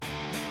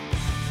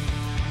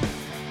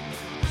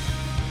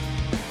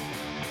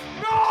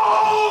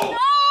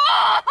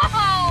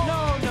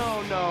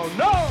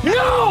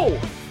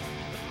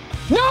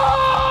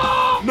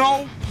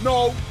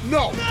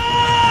No!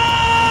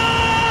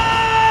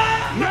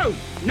 No!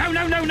 No,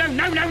 no, no, no,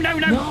 no, no, no,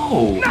 no!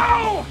 No!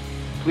 No!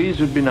 Please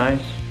would be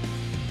nice.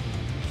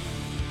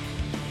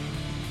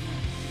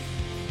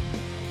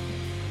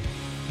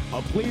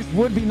 A please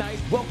would be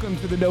nice. Welcome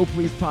to the No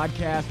Please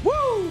podcast.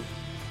 Woo!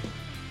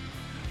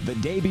 The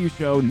debut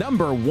show,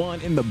 number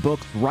 1 in the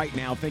books right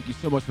now. Thank you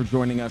so much for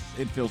joining us.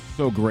 It feels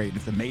so great.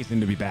 It's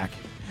amazing to be back.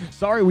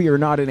 Sorry we are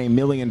not in a $1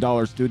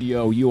 million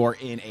studio. You are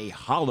in a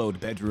hollowed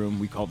bedroom.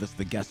 We call this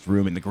the guest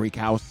room in the Greek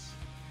house.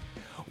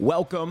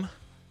 Welcome.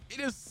 It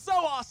is so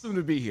awesome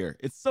to be here.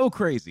 It's so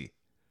crazy.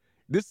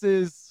 This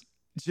is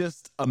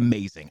just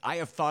amazing. I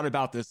have thought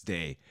about this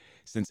day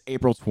since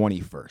April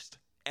 21st.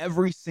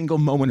 Every single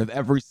moment of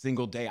every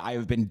single day, I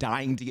have been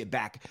dying to get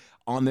back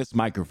on this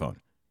microphone.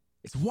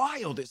 It's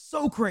wild. It's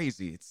so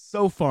crazy. It's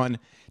so fun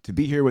to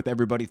be here with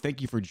everybody.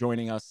 Thank you for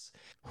joining us.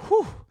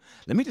 Whew.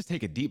 Let me just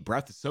take a deep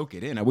breath to soak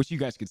it in. I wish you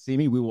guys could see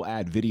me. We will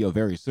add video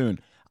very soon.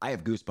 I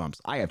have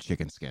goosebumps. I have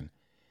chicken skin.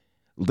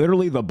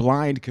 Literally, the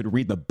blind could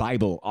read the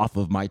Bible off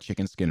of my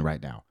chicken skin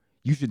right now.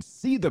 You should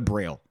see the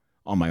braille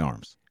on my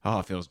arms. Oh,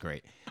 it feels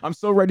great. I'm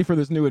so ready for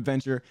this new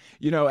adventure.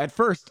 You know, at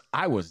first,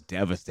 I was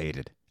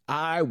devastated.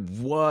 I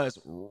was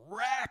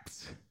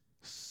wrecked.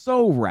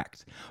 So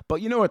wrecked.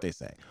 But you know what they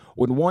say.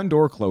 When one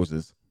door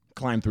closes,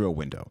 climb through a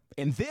window.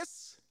 And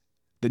this,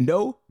 the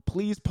No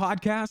Please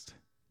podcast,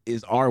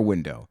 is our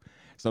window.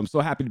 So I'm so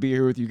happy to be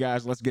here with you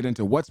guys. Let's get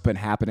into what's been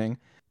happening.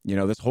 You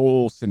know, this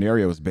whole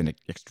scenario has been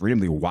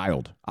extremely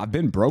wild. I've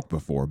been broke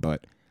before,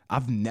 but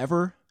I've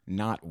never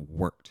not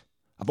worked.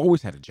 I've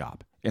always had a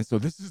job. And so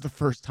this is the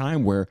first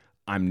time where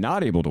I'm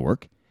not able to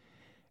work.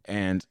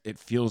 And it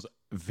feels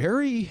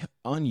very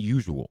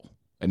unusual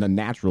and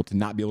unnatural to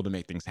not be able to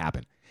make things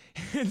happen.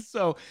 And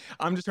so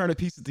I'm just trying to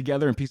piece it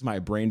together and piece my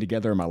brain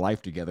together and my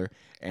life together.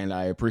 And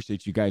I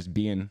appreciate you guys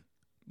being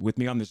with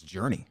me on this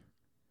journey.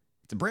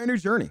 It's a brand new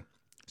journey.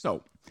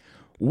 So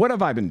what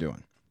have I been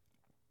doing?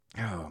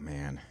 Oh,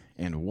 man.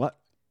 And what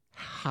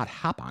had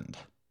happened?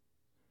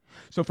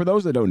 So for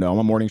those that don't know, I'm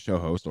a morning show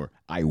host, or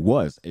I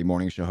was a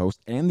morning show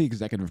host and the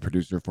executive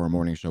producer for a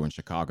morning show in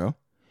Chicago.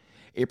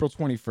 April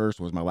 21st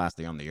was my last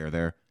day on the air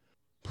there.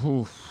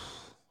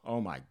 Oof. Oh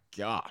my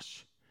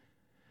gosh.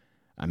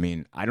 I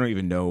mean, I don't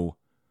even know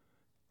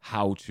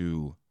how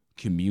to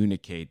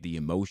communicate the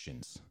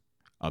emotions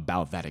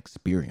about that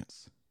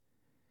experience.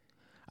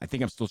 I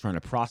think I'm still trying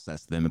to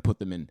process them and put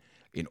them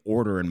in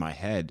order in my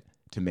head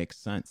to make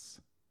sense,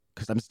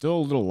 because I'm still a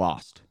little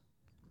lost.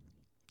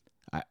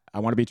 I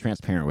want to be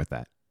transparent with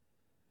that.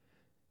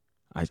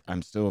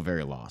 I'm still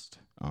very lost.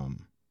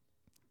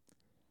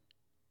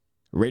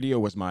 Radio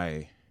was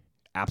my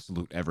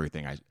absolute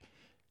everything.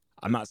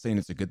 I'm not saying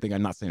it's a good thing.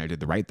 I'm not saying I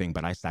did the right thing,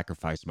 but I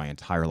sacrificed my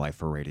entire life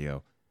for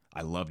radio.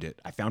 I loved it.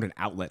 I found an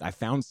outlet. I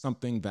found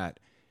something that,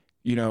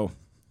 you know,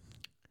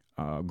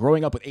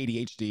 growing up with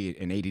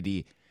ADHD and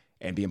ADD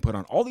and being put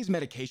on all these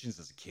medications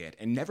as a kid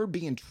and never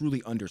being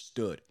truly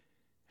understood.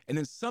 And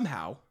then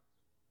somehow,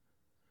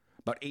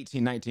 about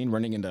 18, 19,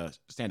 running into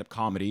stand-up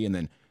comedy and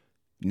then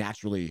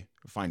naturally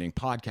finding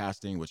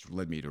podcasting, which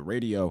led me to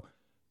radio,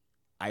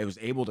 I was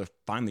able to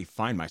finally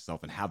find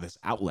myself and have this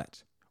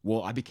outlet.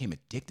 Well, I became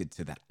addicted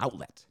to that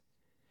outlet.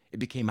 It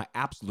became my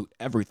absolute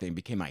everything,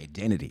 became my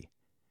identity.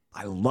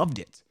 I loved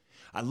it.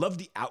 I loved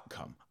the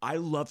outcome. I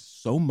loved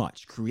so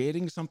much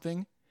creating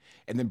something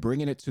and then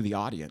bringing it to the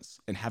audience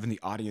and having the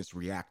audience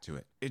react to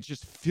it. It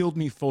just filled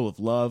me full of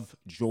love,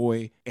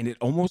 joy, and it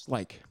almost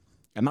like,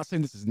 I'm not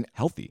saying this isn't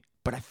healthy,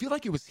 but I feel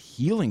like it was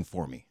healing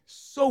for me.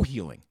 So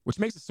healing, which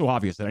makes it so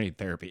obvious that I need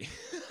therapy.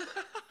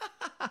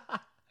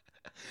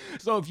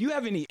 So if you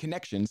have any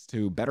connections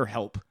to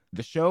BetterHelp,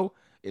 the show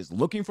is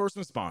looking for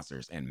some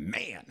sponsors, and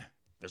man,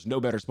 there's no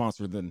better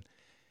sponsor than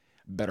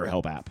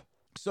BetterHelp app.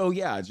 So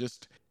yeah,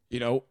 just, you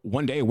know,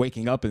 one day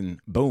waking up and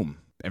boom,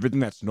 everything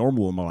that's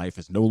normal in my life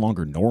is no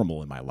longer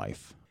normal in my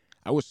life.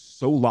 I was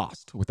so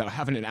lost without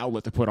having an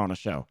outlet to put on a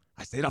show.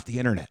 I stayed off the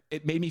internet.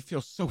 It made me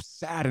feel so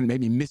sad and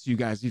made me miss you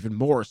guys even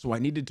more. So I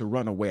needed to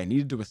run away. I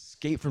needed to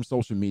escape from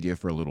social media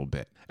for a little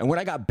bit. And when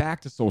I got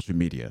back to social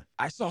media,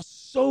 I saw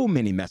so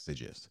many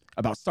messages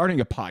about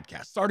starting a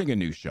podcast, starting a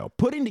new show,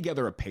 putting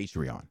together a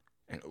Patreon.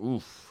 And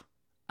oof,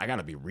 I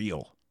gotta be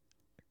real.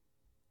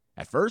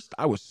 At first,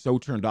 I was so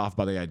turned off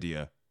by the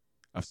idea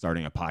of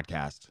starting a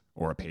podcast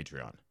or a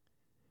Patreon.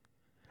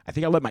 I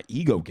think I let my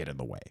ego get in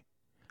the way.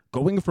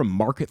 Going from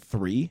Market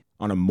 3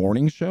 on a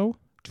morning show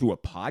to a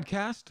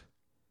podcast,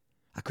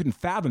 I couldn't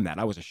fathom that.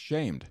 I was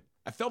ashamed.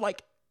 I felt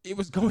like it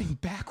was going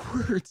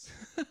backwards.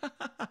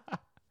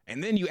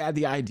 And then you add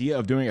the idea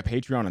of doing a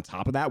Patreon on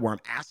top of that, where I'm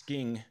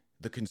asking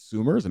the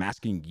consumers, I'm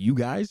asking you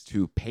guys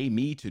to pay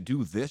me to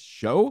do this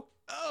show.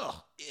 Ugh,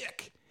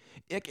 ick.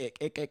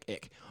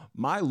 Ick.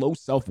 My low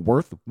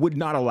self-worth would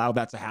not allow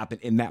that to happen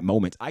in that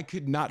moment. I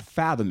could not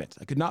fathom it.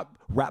 I could not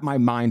wrap my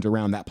mind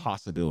around that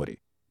possibility.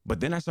 But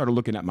then I started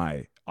looking at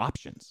my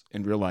options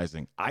and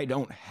realizing I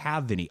don't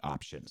have any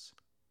options.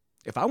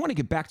 If I want to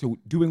get back to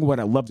doing what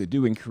I love to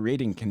do and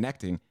creating,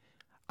 connecting,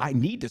 I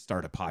need to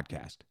start a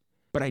podcast.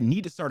 But I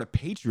need to start a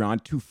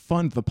Patreon to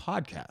fund the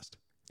podcast.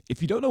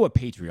 If you don't know what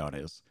Patreon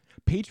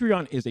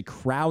is a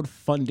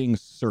crowdfunding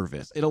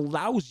service. It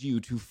allows you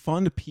to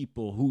fund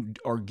people who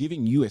are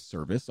giving you a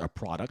service, a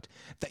product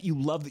that you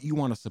love, that you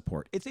want to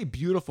support. It's a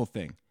beautiful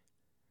thing.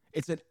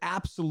 It's an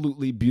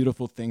absolutely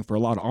beautiful thing for a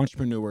lot of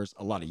entrepreneurs,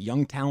 a lot of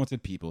young,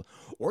 talented people,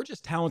 or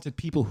just talented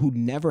people who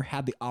never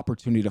had the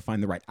opportunity to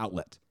find the right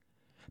outlet.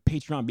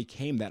 Patreon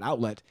became that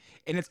outlet,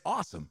 and it's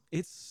awesome.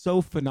 It's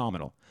so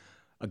phenomenal.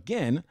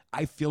 Again,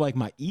 I feel like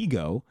my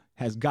ego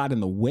has got in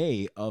the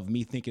way of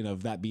me thinking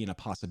of that being a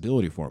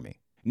possibility for me.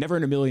 Never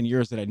in a million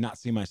years did I not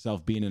see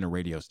myself being in a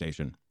radio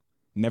station.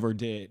 Never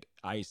did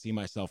I see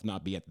myself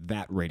not be at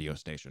that radio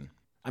station.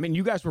 I mean,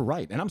 you guys were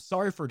right, and I'm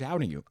sorry for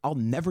doubting you. I'll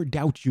never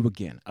doubt you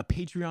again. A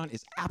Patreon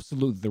is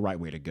absolutely the right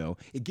way to go.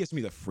 It gives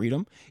me the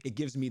freedom. It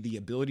gives me the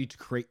ability to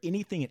create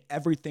anything and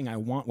everything I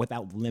want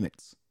without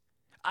limits.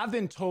 I've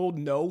been told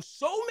no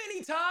so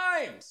many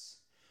times.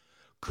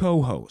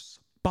 Co-hosts,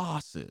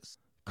 bosses,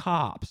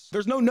 cops.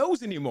 There's no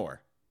no's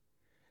anymore.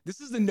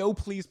 This is the No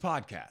Please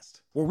podcast,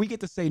 where we get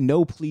to say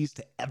no please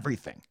to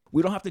everything.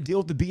 We don't have to deal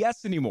with the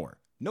BS anymore.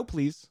 No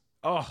please.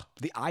 Oh,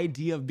 the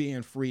idea of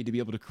being free to be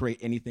able to create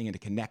anything and to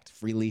connect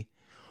freely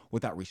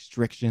without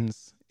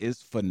restrictions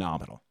is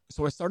phenomenal.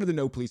 So I started the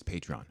No Please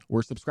Patreon,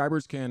 where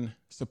subscribers can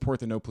support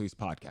the No Please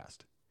podcast.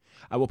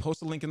 I will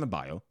post a link in the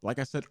bio. Like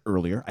I said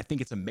earlier, I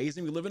think it's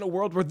amazing we live in a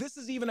world where this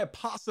is even a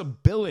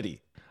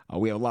possibility.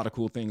 We have a lot of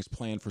cool things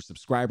planned for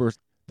subscribers.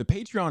 The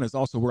Patreon is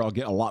also where I'll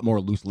get a lot more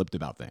loose-lipped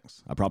about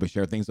things. I'll probably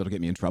share things that'll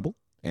get me in trouble,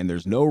 and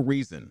there's no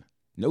reason,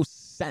 no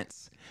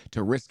sense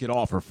to risk it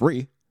all for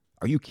free.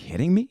 Are you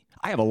kidding me?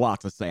 I have a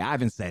lot to say. I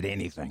haven't said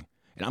anything,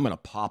 and I'm going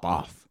to pop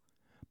off.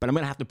 But I'm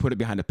going to have to put it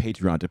behind a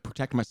Patreon to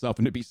protect myself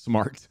and to be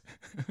smart.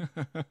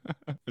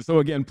 So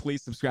again,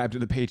 please subscribe to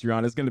the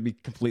Patreon. It's going to be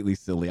completely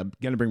silly. I'm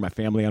going to bring my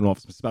family on. We'll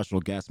have some special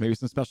guests, maybe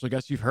some special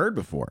guests you've heard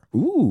before.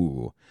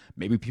 Ooh,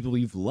 maybe people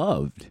you've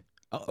loved.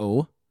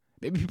 Uh-oh,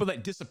 maybe people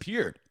that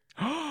disappeared.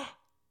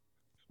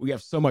 We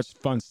have so much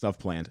fun stuff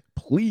planned.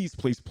 Please,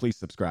 please, please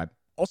subscribe.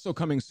 Also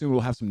coming soon,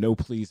 we'll have some No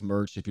Please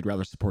merch if you'd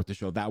rather support the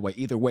show that way.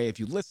 Either way, if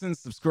you listen,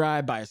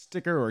 subscribe, buy a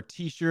sticker or a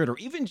t-shirt, or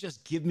even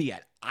just give me an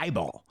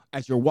eyeball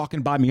as you're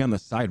walking by me on the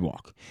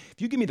sidewalk.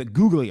 If you give me the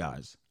googly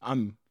eyes,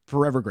 I'm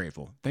forever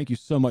grateful. Thank you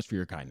so much for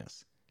your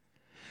kindness.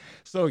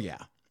 So yeah,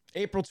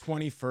 April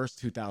 21st,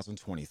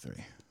 2023.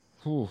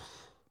 Whew,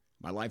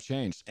 my life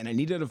changed, and I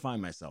needed to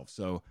find myself.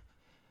 So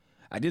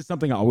I did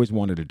something I always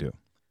wanted to do,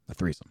 a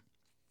threesome.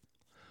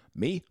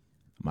 Me,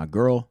 my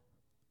girl,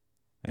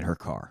 and her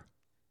car.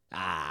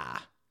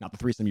 Not the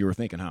threesome you were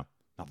thinking, huh?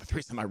 Not the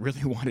threesome I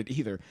really wanted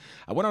either.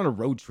 I went on a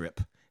road trip.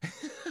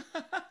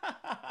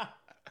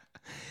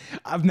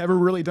 I've never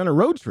really done a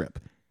road trip.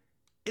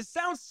 It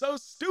sounds so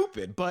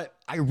stupid, but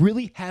I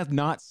really have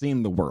not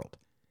seen the world.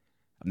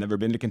 I've never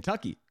been to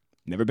Kentucky,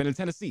 never been to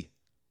Tennessee,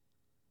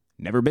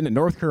 never been to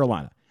North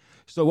Carolina.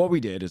 So what we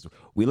did is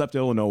we left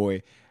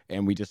Illinois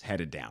and we just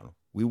headed down.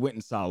 We went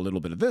and saw a little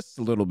bit of this,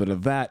 a little bit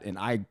of that, and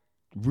I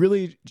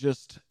really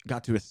just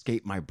got to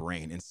escape my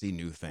brain and see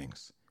new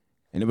things.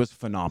 And it was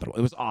phenomenal.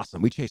 It was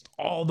awesome. We chased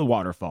all the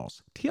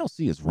waterfalls.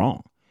 TLC is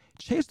wrong.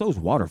 Chase those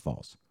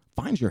waterfalls.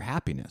 Find your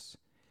happiness.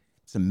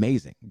 It's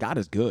amazing. God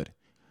is good.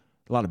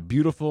 A lot of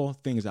beautiful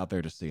things out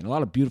there to see and a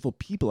lot of beautiful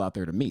people out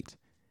there to meet.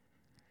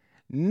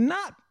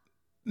 Not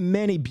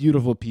many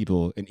beautiful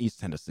people in East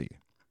Tennessee.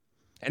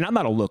 And I'm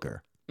not a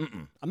looker.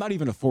 I'm not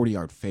even a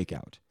 40-yard fake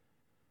out.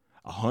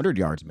 100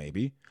 yards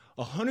maybe.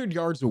 100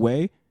 yards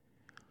away,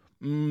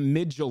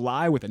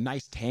 mid-July with a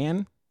nice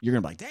tan, you're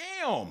going to be like,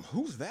 damn,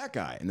 who's that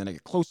guy? And then I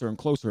get closer and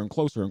closer and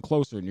closer and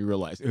closer, and you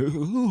realize,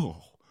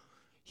 oh,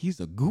 he's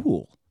a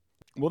ghoul.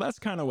 Well, that's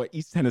kind of what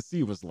East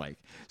Tennessee was like.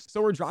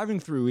 So we're driving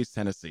through East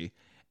Tennessee,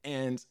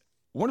 and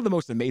one of the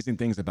most amazing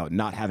things about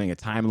not having a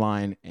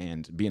timeline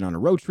and being on a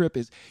road trip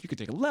is you could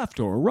take a left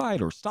or a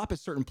right or stop at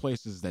certain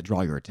places that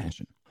draw your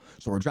attention.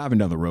 So we're driving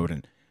down the road,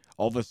 and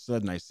all of a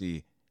sudden I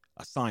see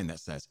a sign that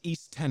says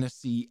East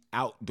Tennessee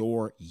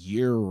Outdoor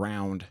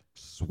Year-Round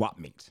Swap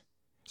Meet.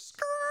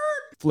 Skirt!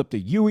 Flipped a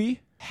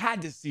Yui,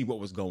 had to see what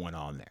was going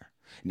on there.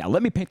 Now,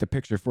 let me paint the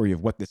picture for you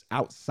of what this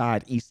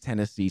outside East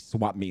Tennessee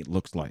swap meet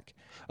looks like.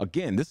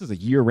 Again, this is a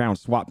year-round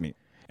swap meet.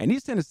 And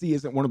East Tennessee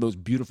isn't one of those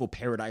beautiful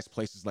paradise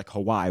places like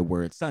Hawaii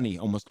where it's sunny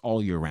almost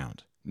all year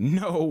round.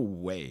 No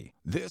way.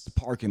 This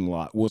parking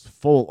lot was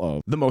full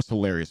of the most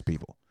hilarious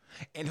people.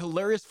 And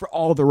hilarious for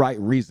all the right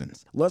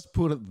reasons. Let's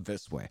put it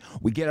this way.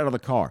 We get out of the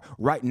car.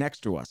 Right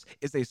next to us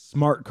is a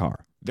smart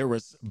car. There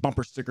was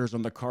bumper stickers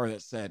on the car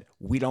that said,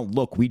 "We don't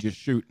look, we just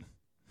shoot."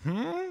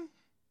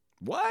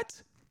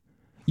 What?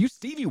 You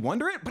Stevie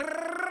Wonder it?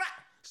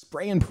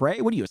 Spray and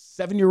pray? What are you, a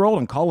 7-year-old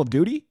on Call of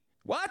Duty?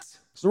 What?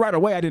 So right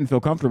away, I didn't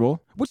feel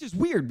comfortable, which is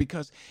weird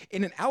because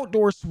in an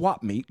outdoor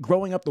swap meet,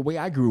 growing up the way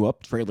I grew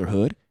up, trailer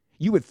hood,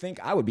 you would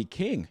think I would be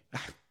king.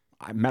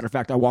 Matter of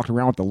fact, I walked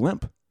around with a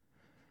limp.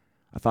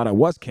 I thought I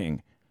was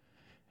king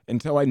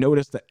until I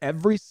noticed that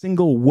every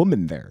single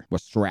woman there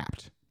was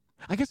strapped.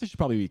 I guess I should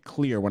probably be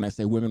clear when I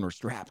say women were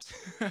strapped.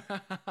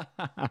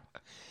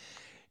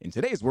 In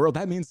today's world,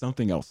 that means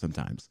something else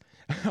sometimes.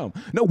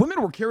 No,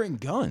 women were carrying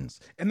guns,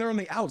 and they're on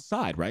the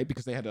outside, right?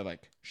 Because they had to,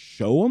 like,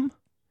 show them.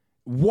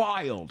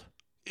 Wild.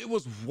 It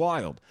was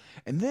wild.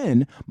 And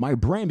then my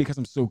brain, because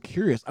I'm so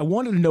curious, I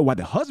wanted to know why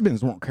the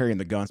husbands weren't carrying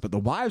the guns, but the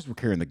wives were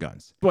carrying the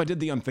guns. So I did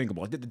the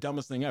unthinkable. I did the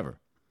dumbest thing ever.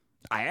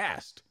 I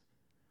asked.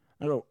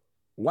 I go,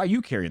 why are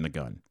you carrying the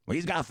gun? Well,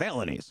 he's got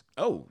felonies.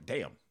 Oh,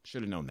 damn.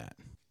 Should have known that.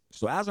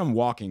 So as I'm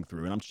walking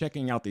through and I'm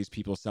checking out these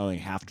people selling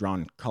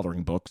half-drawn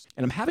coloring books,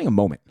 and I'm having a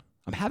moment.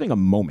 I'm having a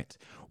moment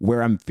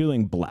where I'm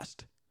feeling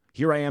blessed.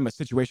 Here I am, a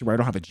situation where I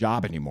don't have a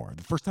job anymore.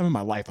 The first time in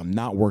my life, I'm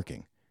not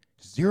working.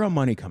 Zero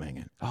money coming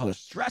in. Oh, the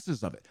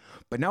stresses of it.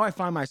 But now I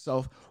find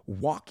myself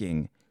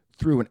walking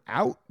through an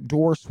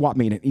outdoor swap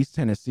meet in East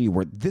Tennessee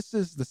where this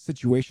is the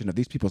situation of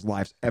these people's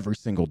lives every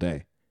single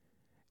day.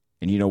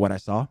 And you know what I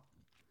saw?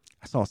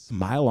 I saw a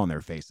smile on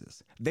their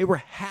faces. They were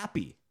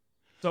happy.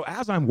 So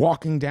as I'm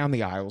walking down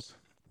the aisles,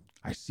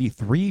 I see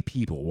 3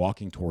 people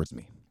walking towards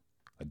me.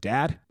 A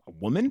dad, a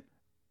woman,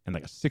 and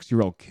like a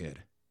 6-year-old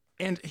kid.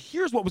 And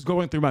here's what was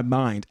going through my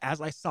mind as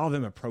I saw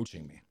them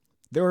approaching me.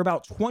 They were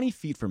about 20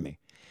 feet from me.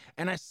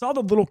 And I saw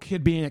the little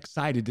kid being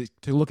excited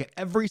to look at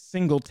every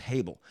single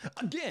table.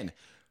 Again,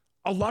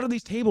 a lot of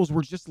these tables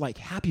were just like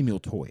Happy Meal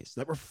toys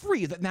that were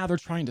free that now they're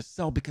trying to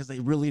sell because they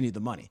really need the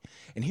money.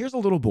 And here's a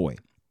little boy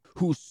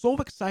who's so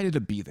excited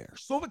to be there,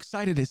 so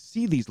excited to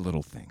see these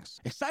little things,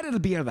 excited to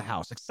be out of the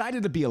house,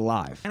 excited to be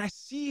alive. And I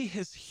see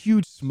his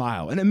huge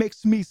smile, and it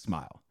makes me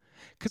smile.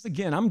 Because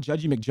again, I'm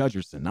Judgy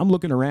McJudgerson. I'm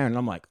looking around and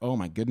I'm like, oh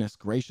my goodness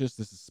gracious,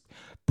 this is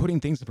putting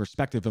things in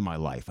perspective in my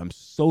life. I'm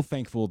so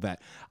thankful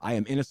that I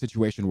am in a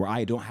situation where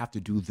I don't have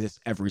to do this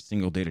every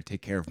single day to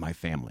take care of my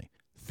family.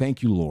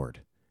 Thank you,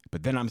 Lord.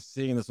 But then I'm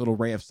seeing this little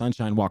ray of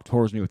sunshine walk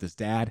towards me with his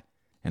dad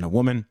and a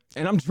woman,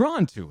 and I'm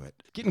drawn to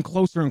it, getting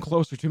closer and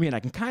closer to me, and I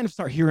can kind of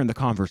start hearing the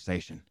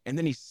conversation. And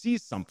then he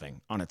sees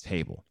something on a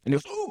table, and he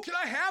goes, oh, can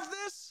I have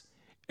this?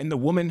 And the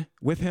woman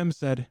with him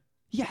said,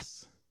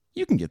 yes,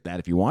 you can get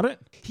that if you want it.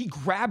 He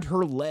grabbed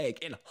her leg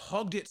and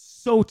hugged it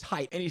so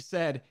tight, and he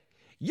said,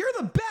 you're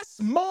the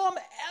best mom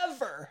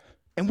ever.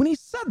 And when he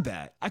said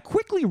that, I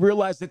quickly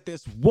realized that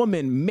this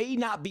woman may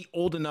not be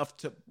old enough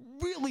to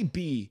really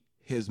be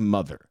his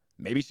mother.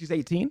 Maybe she's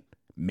 18,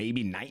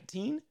 maybe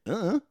 19,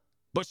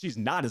 but she's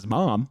not his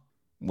mom.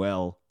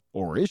 Well,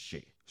 or is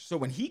she? So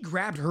when he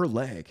grabbed her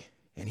leg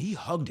and he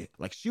hugged it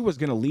like she was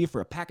going to leave for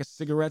a pack of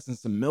cigarettes and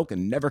some milk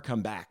and never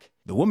come back,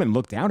 the woman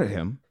looked down at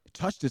him,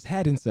 touched his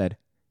head and said,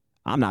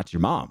 I'm not your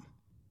mom.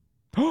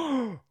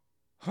 Huh?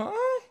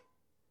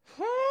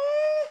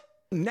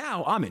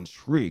 Now I'm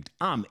intrigued.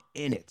 I'm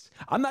in it.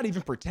 I'm not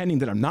even pretending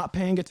that I'm not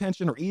paying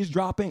attention or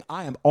eavesdropping.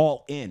 I am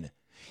all in.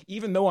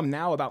 Even though I'm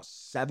now about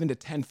 7 to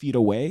 10 feet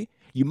away,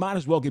 you might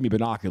as well give me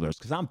binoculars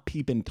because I'm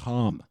peeping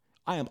Tom.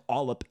 I am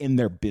all up in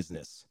their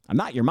business. I'm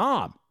not your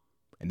mom.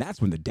 And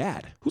that's when the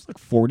dad, who's like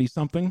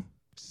 40-something,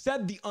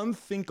 said the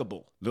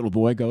unthinkable. Little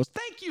boy goes,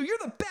 thank you. You're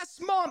the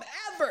best mom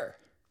ever.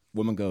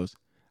 Woman goes,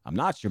 I'm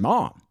not your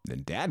mom.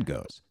 Then dad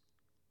goes,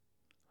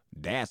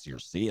 that's your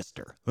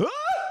sister.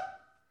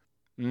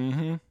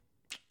 I'm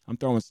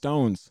throwing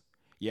stones.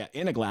 Yeah,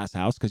 in a glass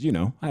house because, you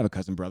know, I have a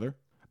cousin brother.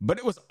 But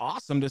it was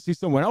awesome to see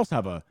someone else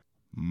have a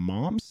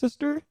mom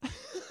sister.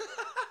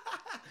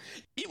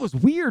 It was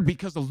weird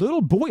because the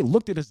little boy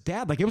looked at his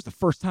dad like it was the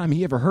first time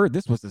he ever heard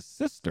this was his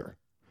sister.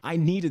 I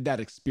needed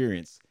that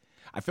experience.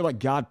 I feel like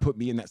God put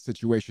me in that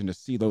situation to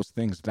see those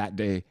things that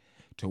day,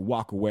 to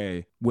walk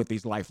away with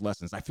these life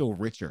lessons. I feel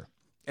richer.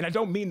 And I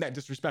don't mean that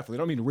disrespectfully. I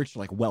don't mean rich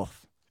like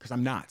wealth, because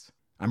I'm not.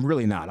 I'm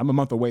really not. I'm a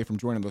month away from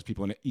joining those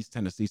people in East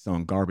Tennessee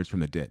selling garbage from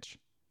the ditch.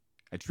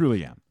 I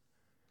truly am.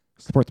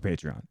 Support the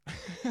Patreon.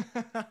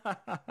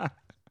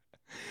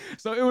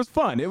 So it was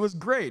fun. It was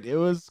great. It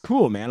was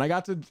cool, man. I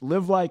got to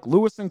live like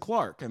Lewis and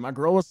Clark, and my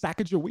girl was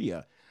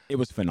Sacagawea. It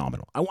was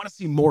phenomenal. I want to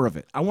see more of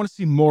it. I want to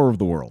see more of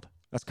the world.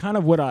 That's kind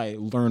of what I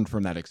learned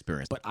from that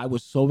experience. But I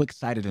was so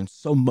excited and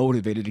so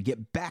motivated to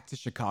get back to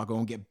Chicago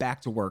and get back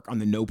to work on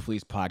the No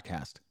Please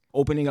podcast.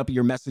 Opening up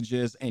your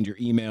messages and your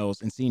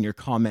emails and seeing your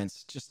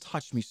comments just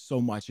touched me so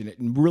much, and it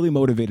really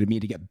motivated me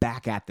to get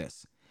back at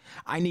this.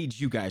 I need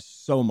you guys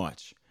so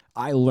much.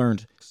 I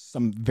learned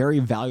some very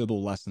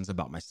valuable lessons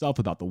about myself,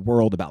 about the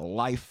world, about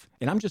life,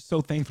 and I'm just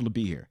so thankful to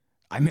be here.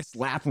 I miss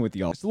laughing with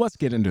y'all. So let's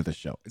get into the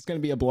show. It's going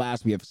to be a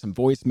blast. We have some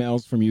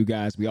voicemails from you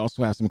guys. We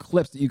also have some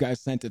clips that you guys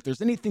sent. If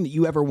there's anything that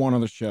you ever want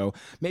on the show,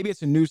 maybe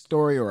it's a news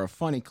story or a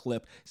funny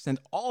clip, send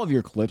all of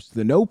your clips to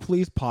the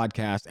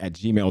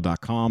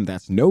nopleasepodcast@gmail.com.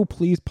 That's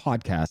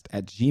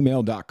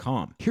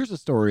nopleasepodcast@gmail.com. Here's a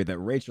story that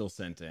Rachel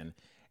sent in,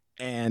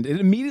 and it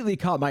immediately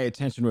caught my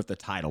attention with the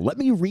title. Let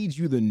me read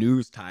you the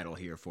news title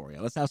here for you.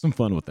 Let's have some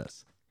fun with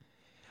this.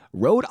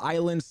 Rhode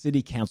Island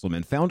City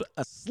Councilman found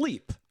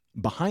asleep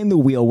behind the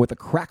wheel with a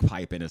crack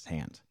pipe in his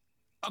hand.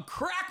 A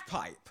crack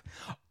pipe!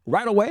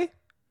 Right away,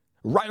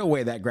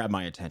 that grabbed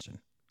my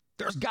attention.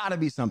 There's got to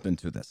be something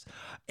to this.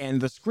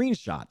 And the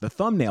screenshot, the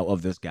thumbnail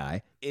of this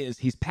guy is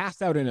he's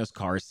passed out in his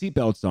car, his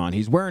seatbelt's on,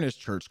 he's wearing his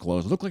church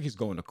clothes, look like he's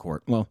going to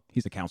court. Well,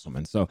 he's a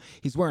councilman, so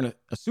he's wearing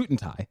a suit and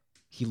tie.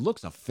 He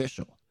looks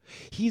official.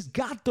 He's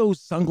got those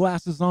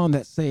sunglasses on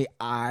that say,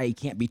 I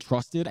can't be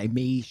trusted. I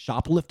may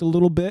shoplift a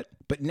little bit.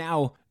 But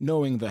now,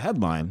 knowing the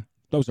headline,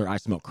 those are I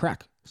smoke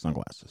crack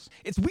sunglasses.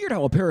 It's weird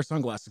how a pair of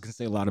sunglasses can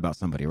say a lot about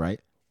somebody, right?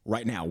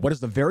 Right now, what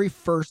is the very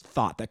first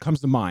thought that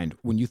comes to mind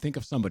when you think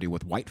of somebody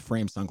with white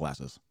frame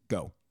sunglasses?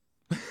 Go.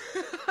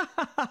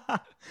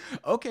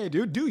 Okay,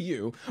 dude, do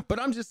you? But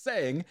I'm just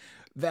saying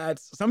that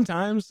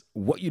sometimes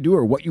what you do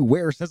or what you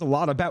wear says a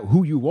lot about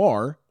who you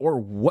are or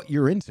what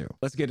you're into.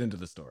 Let's get into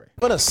the story.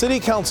 But a city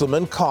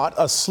councilman caught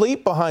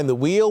asleep behind the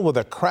wheel with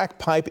a crack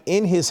pipe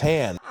in his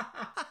hand.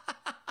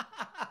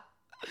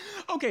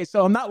 Okay,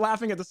 so I'm not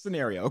laughing at the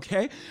scenario,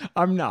 okay?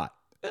 I'm not.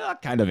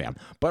 Kind of am.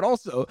 But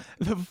also,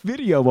 the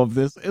video of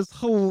this is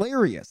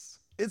hilarious.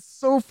 It's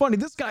so funny.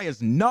 This guy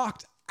is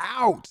knocked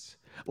out.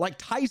 Like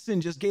Tyson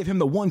just gave him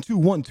the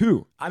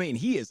 1-2-1-2. I mean,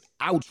 he is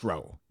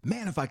outro.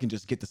 Man, if I can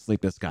just get the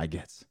sleep this guy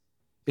gets.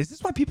 Is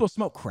this why people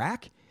smoke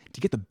crack?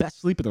 To get the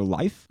best sleep of their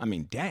life? I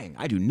mean, dang,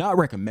 I do not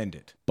recommend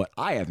it. But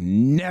I have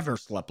never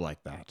slept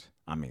like that.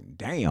 I mean,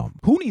 damn.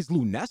 Who needs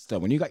Lunesta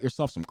when you got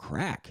yourself some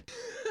crack?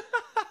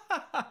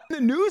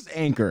 The news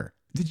anchor.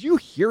 Did you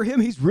hear him?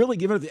 He's really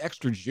giving it the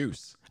extra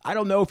juice. I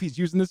don't know if he's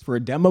using this for a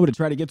demo to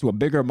try to get to a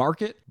bigger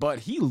market, but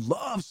he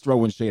loves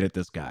throwing shade at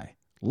this guy.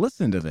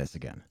 Listen to this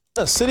again.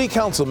 A city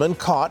councilman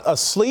caught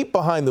asleep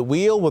behind the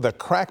wheel with a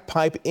crack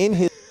pipe in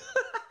his...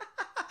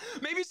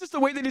 Maybe it's just the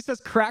way that he says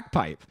crack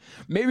pipe.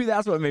 Maybe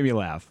that's what made me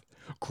laugh.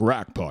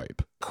 Crack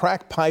pipe.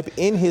 Crack pipe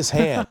in his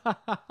hand.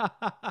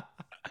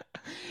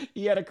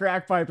 He had a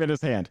crack pipe in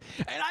his hand.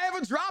 And I have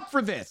a drop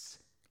for this.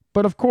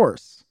 But of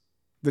course,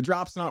 the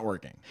drop's not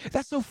working.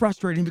 That's so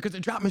frustrating because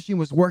the drop machine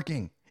was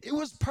working. It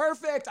was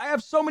perfect. I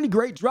have so many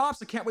great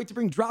drops. I can't wait to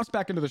bring drops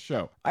back into the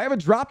show. I have a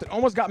drop that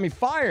almost got me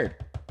fired.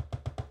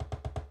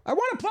 I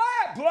want to play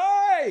it.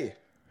 Play.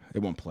 It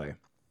won't play.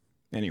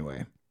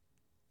 Anyway,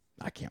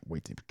 I can't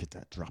wait to get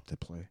that drop to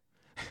play.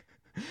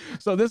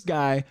 So this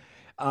guy,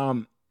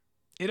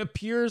 it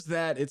appears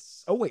that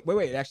it's, oh, wait.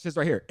 It actually says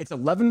right here. It's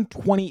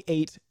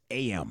 11:28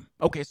 a.m.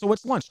 Okay, so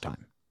it's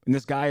lunchtime. And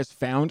this guy is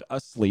found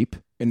asleep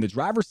in the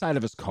driver's side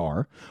of his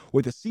car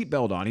with a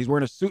seatbelt on. He's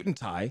wearing a suit and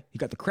tie. He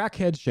got the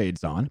crackhead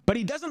shades on, but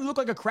he doesn't look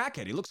like a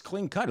crackhead. He looks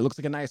clean cut. He looks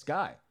like a nice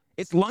guy.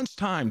 It's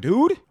lunchtime,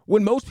 dude.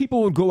 When most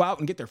people would go out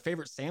and get their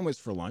favorite sandwich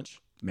for lunch,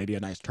 maybe a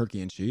nice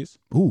turkey and cheese.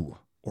 Ooh,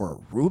 or a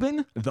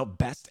Reuben, the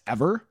best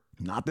ever.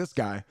 Not this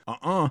guy.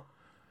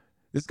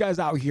 This guy's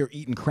out here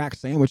eating crack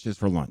sandwiches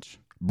for lunch.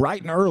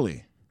 Bright and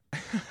early.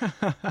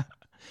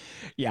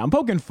 Yeah, I'm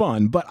poking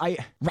fun, but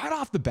right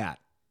off the bat,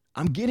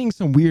 I'm getting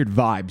some weird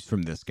vibes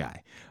from this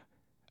guy.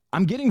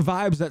 I'm getting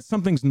vibes that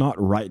something's not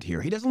right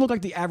here. He doesn't look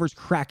like the average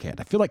crackhead.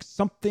 I feel like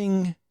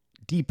something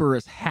deeper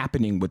is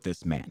happening with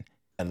this man.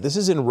 And this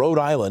is in Rhode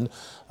Island.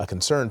 A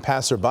concerned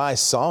passerby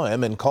saw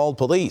him and called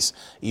police.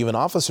 Even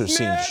officers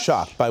seemed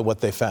shocked by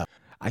what they found.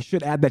 I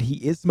should add that he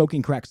is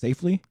smoking crack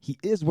safely. He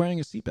is wearing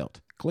a seatbelt.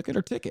 Click it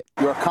or ticket.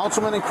 You're a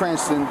councilman in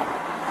Cranston,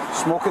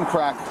 smoking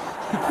crack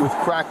with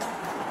crack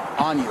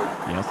on you.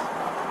 Yes.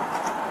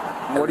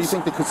 What do you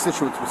think the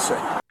constituents would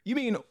say? You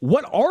mean,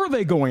 what are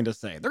they going to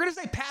say? They're going to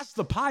say, pass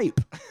the pipe.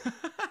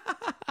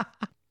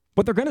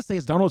 What they're going to say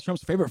is Donald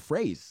Trump's favorite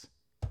phrase.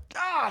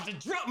 The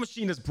drop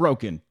machine is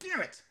broken.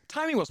 Damn it.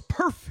 Timing was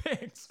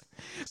perfect.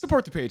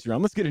 Support the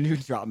Patreon. Let's get a new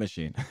drop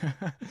machine.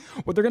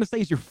 What they're going to say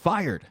is you're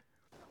fired.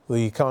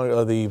 The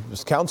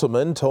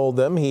councilman told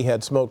them he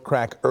had smoked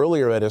crack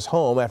earlier at his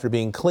home after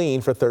being clean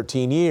for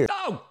 13 years.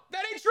 Oh,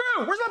 that ain't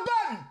true. Where's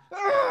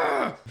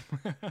my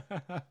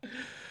button?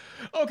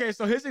 Okay,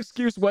 so his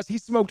excuse was he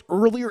smoked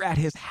earlier at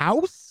his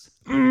house?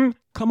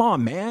 Come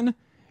on, man.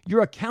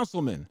 You're a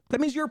councilman.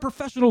 That means you're a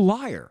professional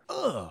liar.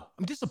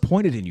 I'm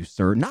disappointed in you,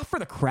 sir. Not for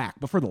the crack,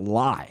 but for the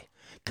lie.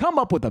 Come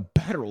up with a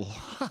better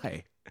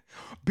lie.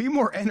 Be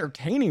more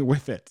entertaining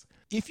with it.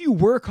 If you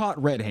were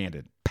caught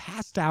red-handed,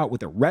 passed out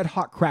with a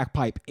red-hot crack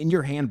pipe in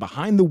your hand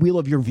behind the wheel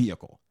of your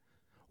vehicle,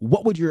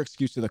 what would your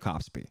excuse to the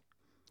cops be?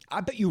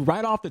 I bet you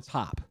right off the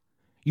top,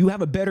 you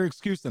have a better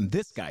excuse than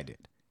this guy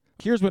did.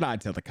 Here's what I'd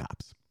tell the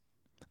cops.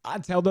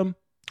 I'd tell them,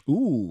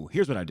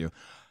 here's what I do.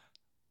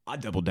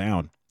 I'd double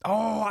down.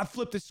 I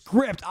flip the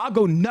script. I'll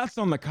go nuts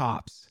on the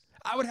cops.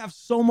 I would have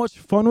so much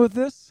fun with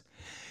this.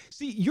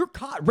 See, you're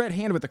caught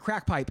red-handed with a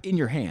crack pipe in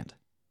your hand,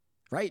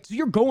 right? So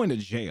you're going to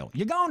jail.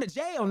 You're going to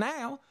jail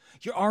now.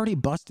 You're already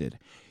busted.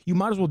 You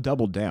might as well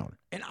double down.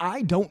 And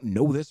I don't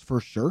know this for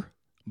sure,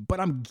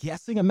 but I'm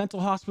guessing a mental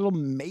hospital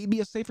may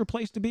be a safer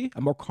place to be,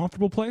 a more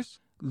comfortable place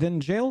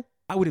than jail.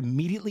 I would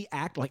immediately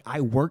act like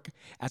I work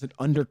as an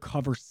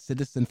undercover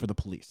citizen for the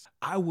police.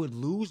 I would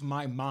lose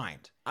my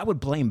mind. I would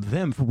blame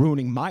them for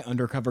ruining my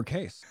undercover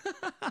case.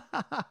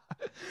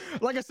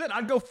 Like I said,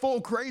 I'd go full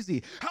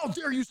crazy. How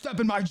dare you step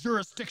in my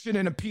jurisdiction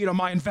and impede on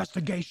my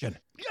investigation?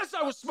 Yes,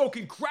 I was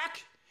smoking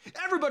crack.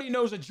 Everybody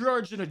knows a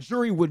judge and a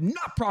jury would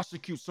not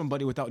prosecute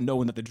somebody without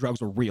knowing that the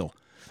drugs are real.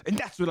 And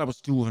that's what I was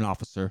doing,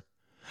 officer.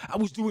 I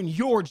was doing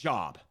your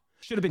job.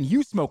 Should have been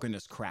you smoking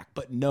this crack,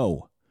 but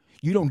no,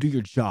 you don't do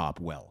your job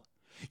well.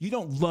 You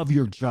don't love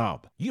your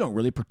job. You don't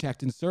really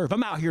protect and serve.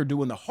 I'm out here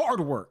doing the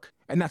hard work.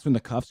 And that's when the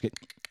cuffs get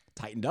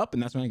tightened up,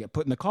 and that's when I get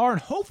put in the car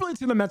and hopefully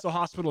to the mental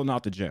hospital and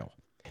not to jail.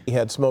 He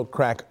had smoked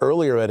crack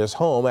earlier at his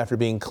home after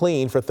being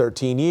clean for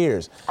 13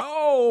 years.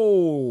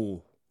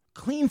 Oh,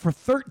 clean for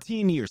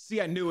 13 years.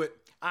 See, I knew it.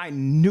 I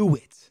knew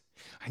it.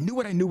 I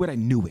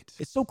knew it.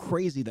 It's so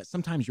crazy that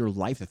sometimes your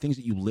life, the things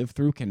that you live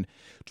through, can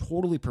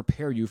totally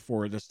prepare you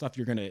for the stuff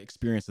you're going to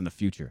experience in the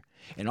future.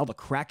 And all the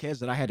crackheads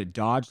that I had to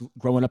dodge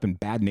growing up in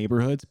bad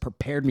neighborhoods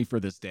prepared me for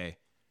this day.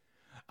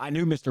 I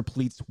knew Mr.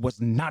 Pleats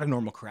was not a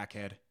normal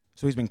crackhead.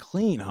 So he's been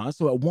clean, huh?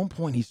 So at one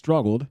point he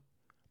struggled,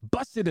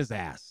 busted his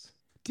ass,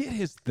 did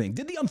his thing,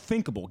 did the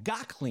unthinkable,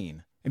 got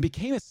clean, and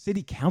became a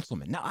city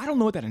councilman. Now, I don't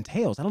know what that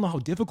entails. I don't know how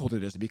difficult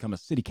it is to become a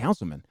city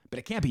councilman, but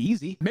it can't be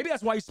easy. Maybe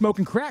that's why he's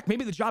smoking crack.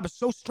 Maybe the job is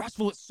so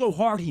stressful, it's so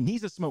hard, he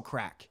needs to smoke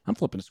crack. I'm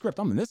flipping the script.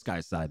 I'm on this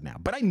guy's side now.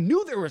 But I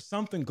knew there was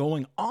something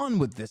going on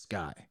with this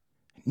guy.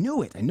 I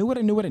knew it.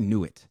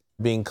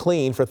 Being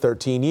clean for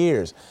 13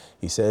 years.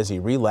 He says he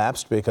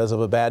relapsed because of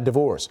a bad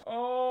divorce.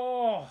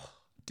 Oh,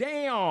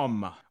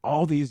 damn.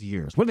 All these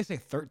years. What did they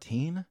say,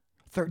 13?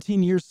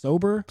 13 years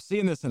sober?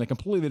 Seeing this in a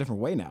completely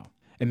different way now.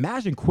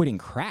 Imagine quitting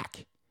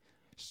crack.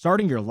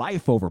 Starting your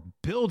life over,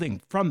 building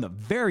from the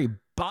very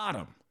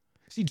bottom.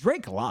 See,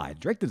 Drake lied.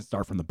 Drake didn't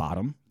start from the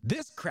bottom.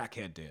 This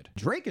crackhead did.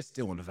 Drake is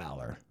still in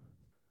Valor.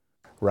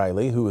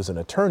 Riley, who is an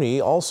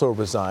attorney, also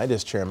resigned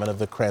as chairman of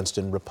the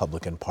Cranston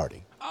Republican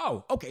Party.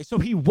 Oh, okay, so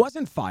he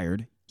wasn't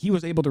fired. He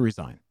was able to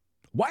resign.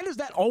 Why does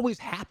that always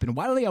happen?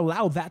 Why do they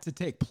allow that to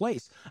take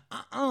place?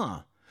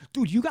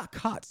 Dude, you got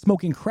caught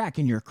smoking crack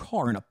in your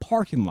car in a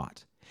parking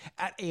lot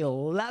at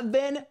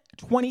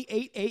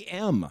 11:28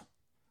 a.m.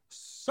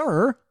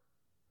 Sir,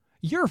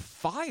 you're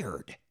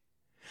fired.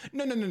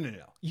 No.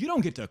 You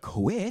don't get to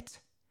quit.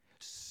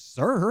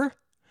 Sir,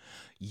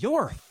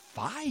 you're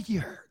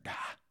fired.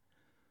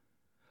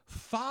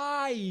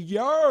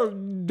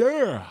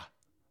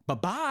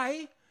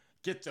 Bye-bye.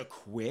 Get to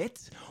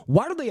quit?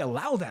 Why do they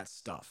allow that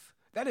stuff?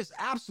 That is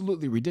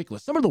absolutely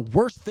ridiculous. Some of the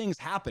worst things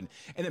happen,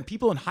 and then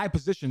people in high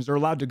positions are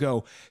allowed to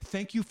go,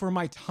 thank you for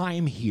my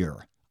time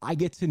here. I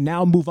get to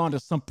now move on to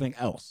something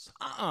else.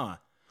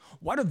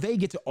 Why do they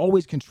get to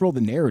always control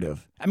the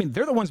narrative? I mean,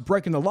 they're the ones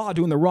breaking the law,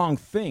 doing the wrong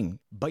thing,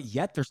 but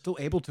yet they're still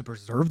able to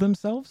preserve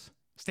themselves,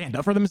 stand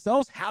up for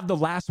themselves, have the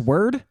last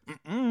word?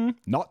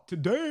 Not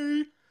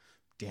today.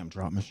 Damn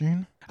drop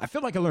machine. I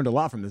feel like I learned a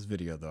lot from this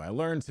video, though. I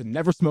learned to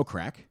never smoke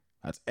crack.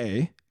 That's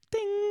A.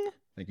 Ding.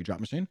 Thank you, drop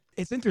machine.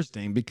 It's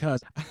interesting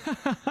because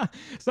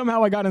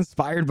somehow I got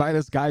inspired by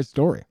this guy's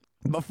story.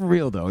 But for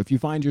real, though, if you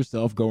find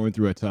yourself going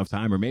through a tough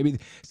time or maybe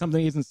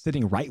something isn't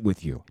sitting right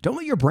with you, don't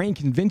let your brain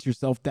convince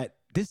yourself that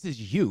this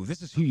is you.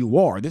 This is who you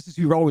are. This is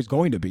who you're always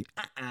going to be.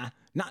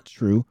 Not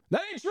true.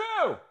 That ain't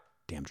true.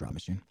 Damn drop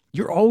machine.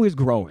 You're always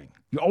growing.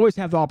 You always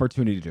have the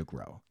opportunity to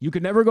grow. You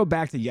could never go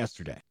back to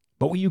yesterday.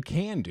 But what you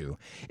can do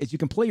is you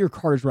can play your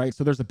cards right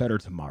so there's a better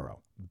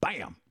tomorrow.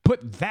 Bam!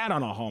 Put that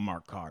on a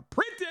Hallmark card.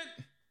 Print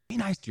it! Be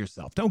nice to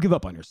yourself. Don't give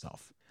up on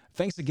yourself.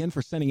 Thanks again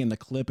for sending in the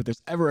clip. If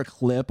there's ever a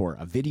clip or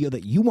a video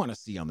that you want to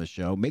see on the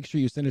show, make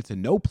sure you send it to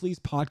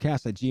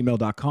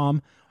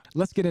nopleasepodcast@gmail.com.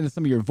 Let's get into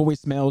some of your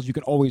voicemails. You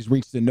can always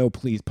reach the No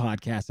Please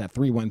Podcast at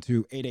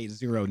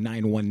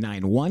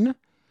 312-880-9191.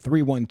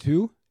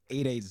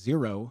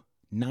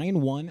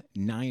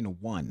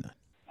 312-880-9191.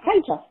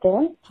 Hi,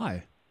 Justin.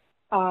 Hi.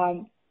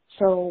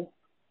 So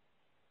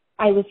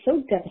I was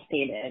so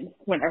devastated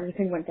when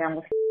everything went down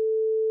with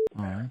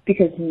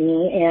because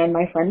me and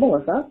my friend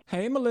Melissa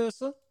Hey,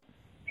 Melissa.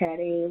 had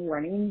a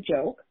running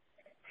joke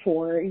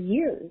for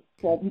years.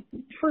 Well,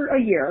 for a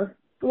year,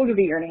 we'll give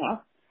it a year and a half,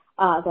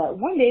 that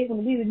one day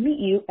when we would meet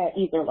you at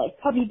either like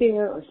Cubby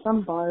Bear or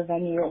some bar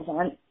venue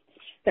event,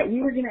 that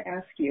we were going to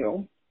ask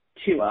you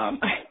to,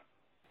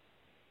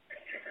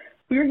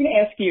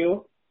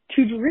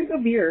 drink a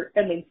beer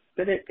and then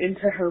spit it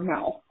into her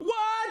mouth.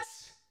 What?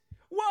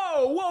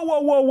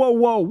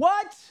 Whoa.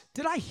 What?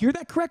 Did I hear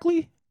that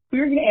correctly? We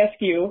were going to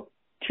ask you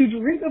to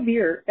drink a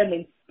beer and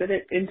then spit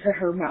it into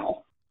her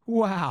mouth.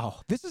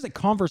 Wow. This is a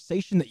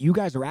conversation that you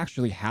guys are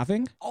actually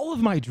having? All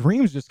of my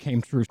dreams just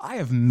came true. I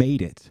have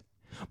made it.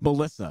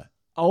 Melissa,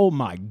 oh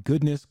my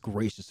goodness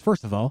gracious.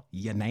 First of all,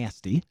 you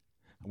nasty.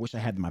 I wish I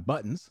had my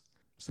buttons.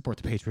 Support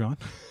the Patreon.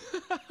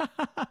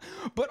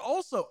 But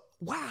also,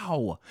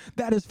 wow,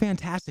 that is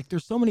fantastic.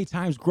 There's so many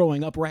times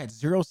growing up where I had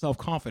zero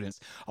self-confidence.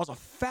 I was a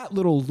fat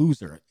little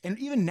loser. And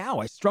even now,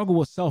 I struggle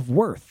with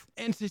self-worth.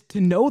 And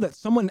to know that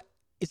someone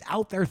is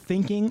out there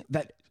thinking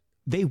that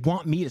they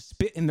want me to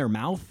spit in their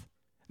mouth,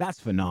 that's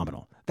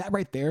phenomenal. That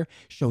right there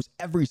shows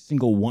every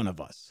single one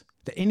of us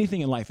that anything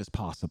in life is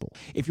possible.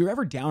 If you're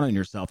ever down on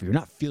yourself, or you're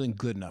not feeling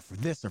good enough for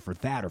this or for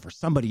that or for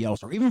somebody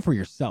else or even for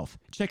yourself,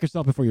 check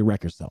yourself before you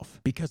wreck yourself.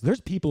 Because there's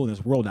people in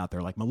this world out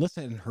there like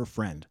Melissa and her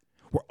friend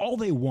where all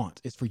they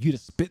want is for you to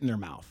spit in their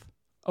mouth.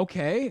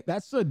 Okay,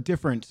 that's a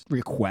different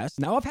request.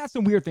 Now, I've had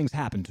some weird things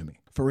happen to me.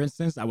 For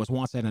instance, I was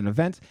once at an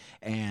event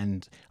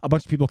and a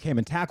bunch of people came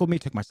and tackled me,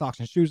 took my socks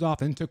and shoes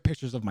off, and took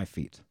pictures of my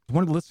feet.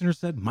 One of the listeners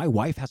said, my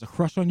wife has a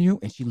crush on you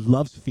and she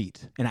loves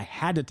feet, and I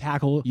had to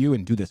tackle you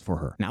and do this for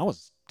her. Now, I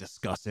was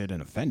disgusted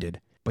and offended,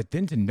 But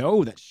then to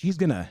know that she's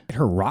going to get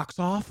her rocks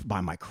off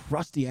by my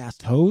crusty ass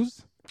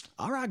toes.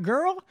 All right,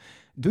 girl,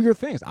 do your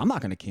things. I'm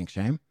not going to kink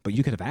shame, but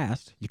you could have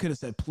asked. You could have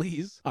said,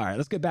 please. All right,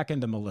 let's get back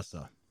into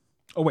Melissa.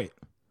 Oh, wait.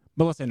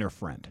 Melissa and her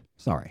friend.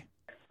 Sorry.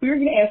 We were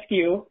going to ask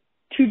you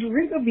to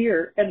drink a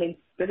beer and then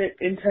spit it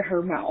into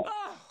her mouth.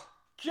 Oh,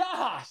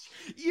 gosh.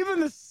 Even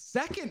the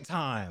second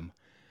time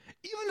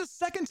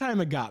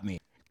it got me.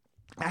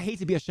 I hate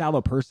to be a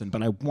shallow person,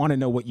 but I want to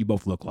know what you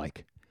both look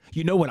like.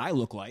 You know what I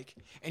look like.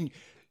 And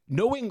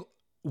knowing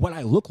what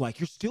I look like,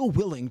 you're still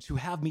willing to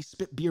have me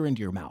spit beer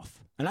into your mouth.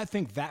 And I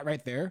think that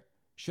right there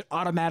should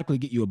automatically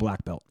get you a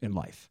black belt in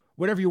life.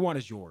 Whatever you want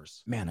is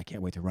yours. Man, I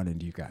can't wait to run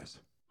into you guys.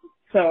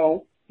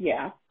 So,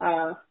 yeah,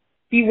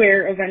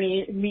 beware of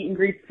any meet and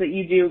greets that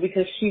you do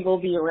because she will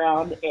be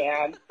around,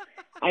 and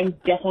I'm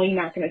definitely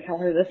not going to tell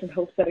her this in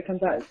hopes that it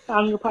comes out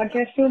on your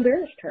podcast to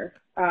embarrass her.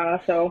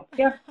 So,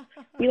 yeah,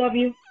 we love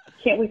you.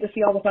 Can't wait to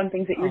see all the fun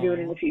things that you're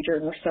doing in the future,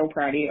 and we're so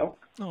proud of you.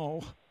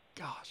 Oh,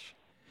 gosh.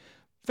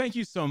 Thank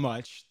you so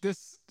much.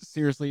 This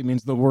seriously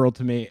means the world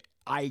to me.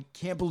 I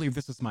can't believe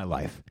this is my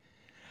life.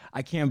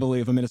 I can't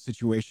believe I'm in a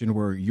situation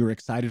where you're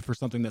excited for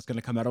something that's going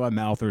to come out of my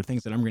mouth or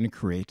things that I'm going to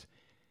create.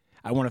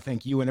 I want to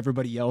thank you and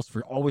everybody else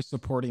for always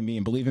supporting me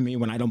and believing in me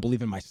when I don't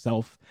believe in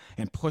myself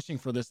and pushing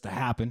for this to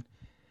happen.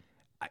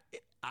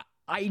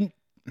 I'm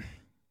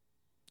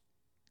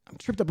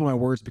tripped up on my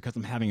words because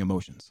I'm having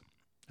emotions.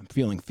 I'm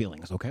feeling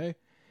feelings, okay?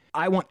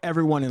 I want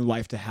everyone in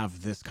life to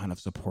have this kind of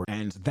support.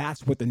 And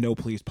that's what the No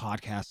Please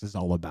podcast is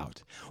all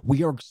about.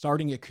 We are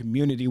starting a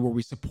community where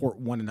we support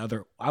one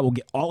another. I will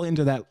get all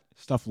into that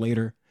stuff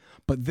later.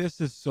 But this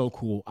is so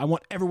cool. I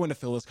want everyone to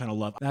feel this kind of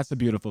love. That's a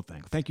beautiful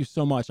thing. Thank you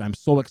so much. I'm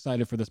so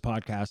excited for this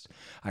podcast.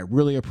 I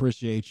really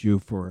appreciate you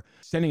for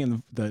sending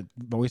in the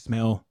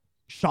voicemail,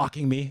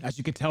 shocking me. As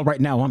you can tell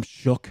right now, I'm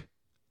shook.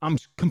 I'm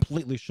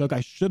completely shook.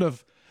 I should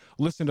have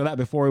listened to that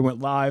before we went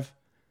live.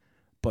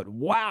 But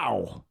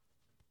wow.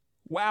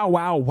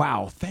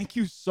 Wow. Thank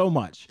you so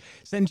much.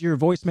 Send your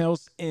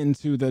voicemails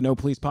into the No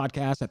Please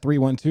podcast at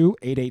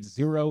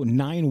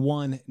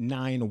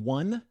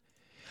 312-880-9191.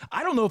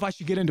 I don't know if I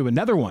should get into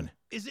another one.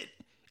 Is it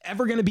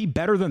ever going to be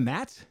better than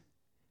that?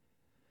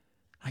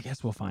 I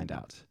guess we'll find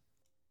out.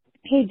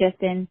 Hey,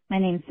 Justin. My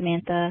name's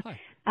Samantha. Hi.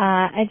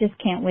 I just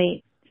can't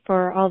wait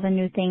for all the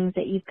new things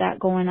that you've got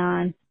going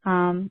on.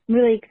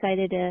 Really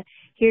excited to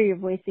hear your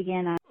voice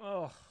again.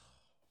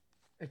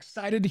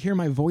 Excited to hear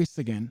my voice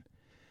again.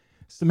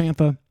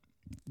 Samantha,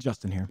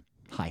 Justin here.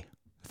 Hi.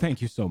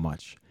 Thank you so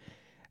much.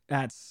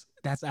 That's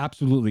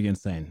absolutely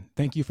insane.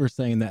 Thank you for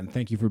saying that, and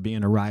thank you for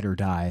being a ride or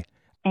die.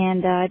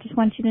 And I just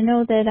want you to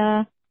know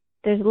that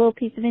there's a little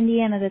piece of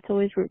Indiana that's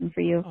always rooting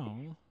for you.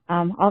 Oh.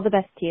 All the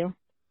best to you.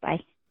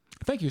 Bye.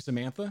 Thank you,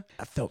 Samantha.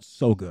 That felt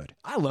so good.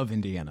 I love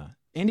Indiana.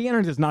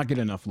 Indiana does not get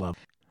enough love.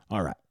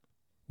 All right.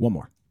 One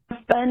more.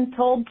 I've been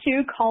told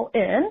to call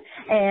in,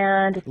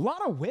 and A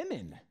lot of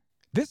women.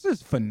 This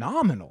is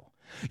phenomenal.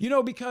 You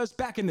know, because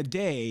back in the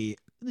day,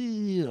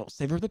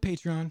 save her the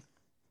Patreon.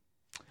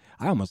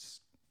 I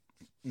almost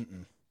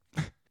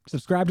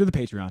subscribe to the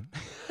Patreon.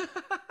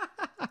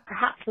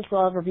 perhaps this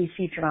will ever be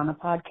featured on a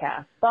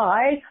podcast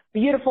by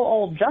beautiful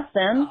old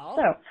Justin. Oh.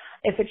 So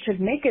if it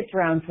should make its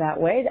rounds that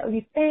way, that would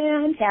be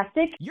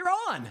fantastic. You're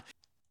on.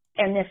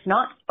 And if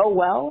not, oh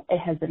well, it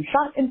has been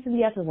shot into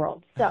the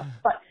otherworld. So,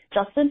 but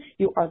Justin,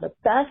 you are the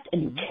best,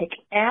 and you kick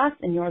ass,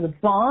 and you're the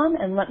bomb.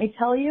 And let me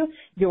tell you,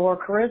 your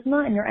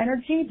charisma and your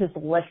energy just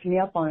lift me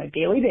up on a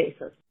daily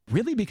basis.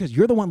 Really? Because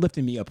you're the one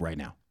lifting me up right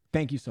now.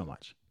 Thank you so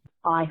much.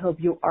 I hope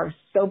you are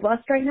so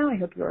blessed right now. I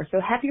hope you are so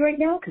happy right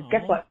now, because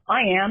guess what?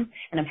 I am,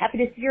 and I'm happy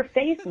to see your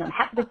face, and I'm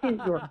happy to see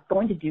that you're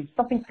going to do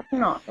something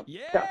freaking awesome.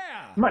 Yeah. So,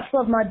 much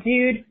love, my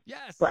dude.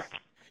 Yes. Bless.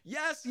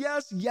 Yes,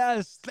 yes,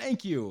 yes.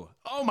 Thank you.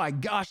 Oh my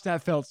gosh,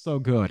 that felt so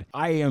good.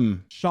 I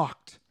am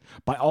shocked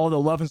by all the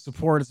love and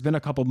support. It's been a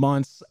couple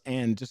months,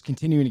 and just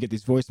continuing to get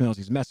these voicemails,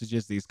 these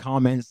messages, these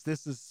comments.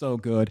 This is so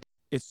good.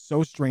 It's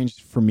so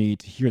strange for me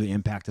to hear the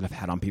impact that I've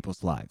had on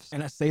people's lives.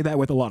 And I say that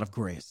with a lot of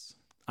grace.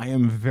 I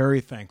am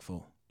very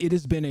thankful. It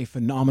has been a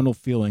phenomenal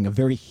feeling, a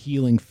very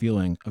healing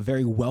feeling, a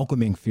very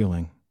welcoming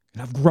feeling.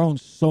 And I've grown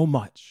so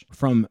much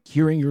from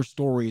hearing your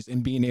stories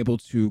and being able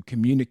to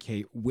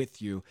communicate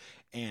with you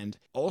and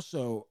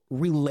also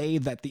relay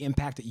that the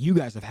impact that you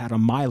guys have had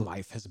on my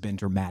life has been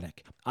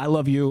dramatic. I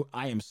love you.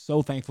 I am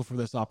so thankful for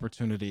this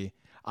opportunity.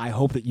 I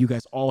hope that you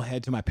guys all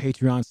head to my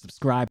Patreon,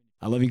 subscribe.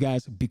 I love you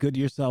guys. Be good to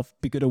yourself.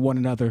 Be good to one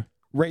another.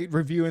 Rate,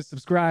 review, and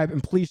subscribe.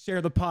 And please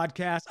share the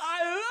podcast.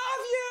 I love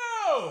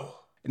you!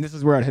 And this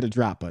is where I'd hit a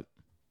drop, but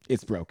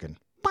it's broken.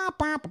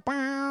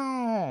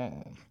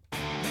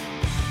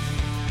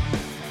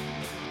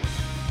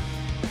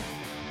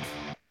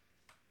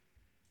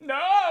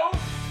 No!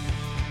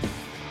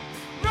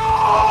 No!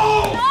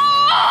 No!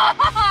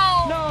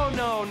 No,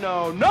 no,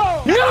 no,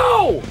 no!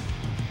 No!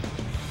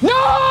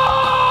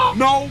 No!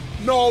 No,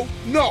 no,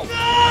 no.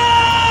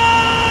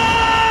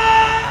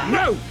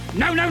 No!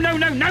 No, no, no,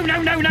 no, no,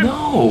 no, no, no!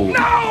 No!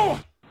 No!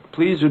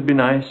 Please would be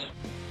nice.